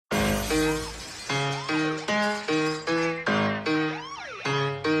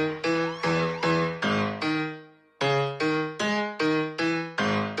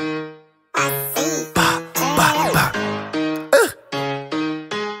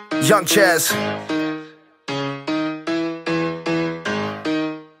Young Chez.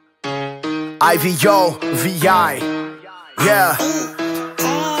 IVO, VI. Yeah.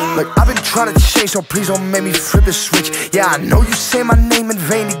 Look, I've been trying to change, so please don't make me flip the switch. Yeah, I know you say my name in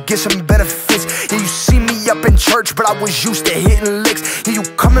vain to get some benefits. Yeah, you see me up in church, but I was used to hitting licks. Yeah, you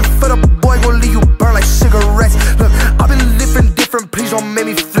coming for the boy, gon' leave you burn like cigarettes. Look, I've been living different, please don't make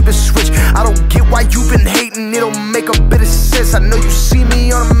me flip the switch. I don't get why you been hating, it don't make a bit of sense. I know you see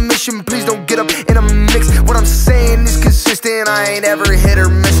me on a mission, please don't get up in a mix. What I'm saying is consistent, I ain't ever hit or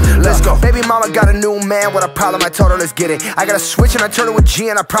miss. Let's go. Baby mama got a new man, what a problem, I told her let's get it. I got a switch and I turn it with G,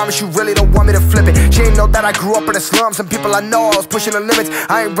 and I promise you really don't want me to flip it. She ain't know that I grew up in the slums, some people I know I was pushing the limits.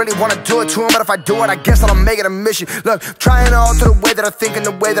 I ain't really wanna do it to him, but if I do it, I guess I'll make it a mission. Look, trying to alter the way that I think and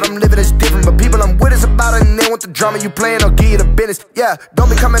the way that I'm living is different, but people I'm with is about it, and they want the drama you playing, I'll give you the business. Yeah, don't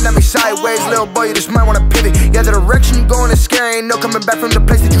be coming at me sideways, little boy, you just might wanna pivot. Yeah, the direction you going is scary, ain't no coming back from the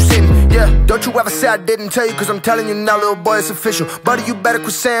place that you sitting. Yeah, don't you ever say I didn't tell you, cause I'm telling you now, little boy, it's official. Buddy, you better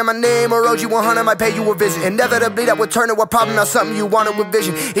quit saying my name, or OG100 might pay you a visit. Inevitably that would turn to a problem, not something you wanted with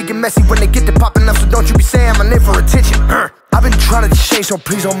vision. It get messy when they get to popping up, so don't you be saying my name for attention. I've been trying to change, so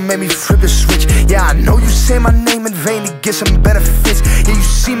please don't make me flip the switch. Yeah, I know you say my name in vain to get some benefits. Yeah, you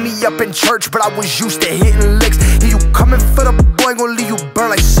see me up in church, but I was used to hitting licks. Yeah, you coming for the boy, gon' leave you burn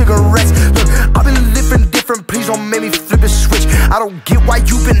like cigarettes. Look, I've been living different, please don't make me flip the switch. I don't get why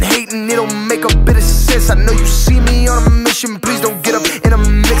you been hating, it don't make a bit of sense. I know you see me on a mission, please don't get up in a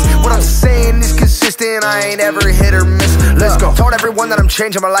mix. What I'm saying is consistent, I ain't ever hit or miss. Let's go. Told everyone that I'm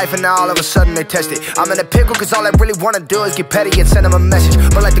changing my life, and now all of a sudden they test it. I'm in a pickle cause all I really wanna do is get petty and send them a message.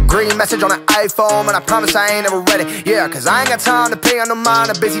 But like the green message on an iPhone, and I promise I ain't never read it. Yeah, cause I ain't got time to pay on no mind,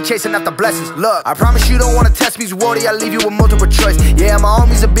 I'm busy chasing after blessings. Look, I promise you don't wanna test me, Woody, I'll leave you with multiple choice. Yeah, my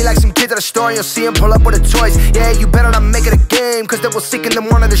homies will be like some kids at a store, and you'll see them pull up with the toys. Yeah, you better not make it a game, cause they will seek and them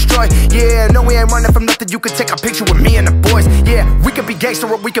wanna destroy. Yeah, no, we ain't running from nothing, you could take a picture with me and the boys. Yeah, we could be gangster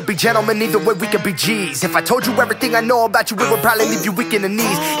or we could be gentlemen, either way we could be G's. If I told you everything I know about you, it would probably leave you weak in the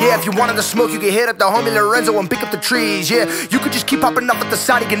knees. Yeah, if you wanted to smoke, you could hit up the homie Lorenzo and pick up the trees. Yeah, you could just keep popping up at the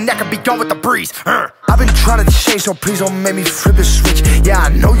side of your neck and be gone with the breeze. I've been trying to change, so please don't make me flip the switch. Yeah, I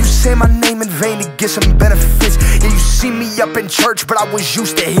know you say my name in vain to get some benefits. Yeah, you see me up in church, but I was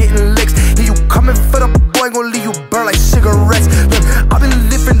used to hitting licks. Yeah, you coming for the boy, gon' leave you burn like cigarettes. Look, I've been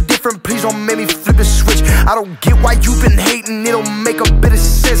living different, please don't make me flip the switch. I don't get why you been hating, it don't make a bit of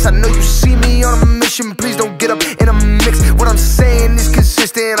sense. I know you see me on a mission, please don't get up in a mix. What I'm saying is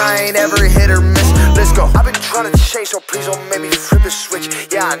consistent, I ain't ever hit or miss. Let's go. I've been trying to change, so please don't make me flip the switch.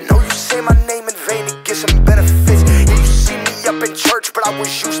 Yeah, I know you say my name in vain to get some benefits. Yeah, you see me up in church, but I was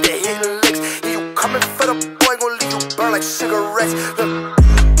used to hitting licks. Yeah, you coming for the boy, gon' leave you burn like cigarettes. Look,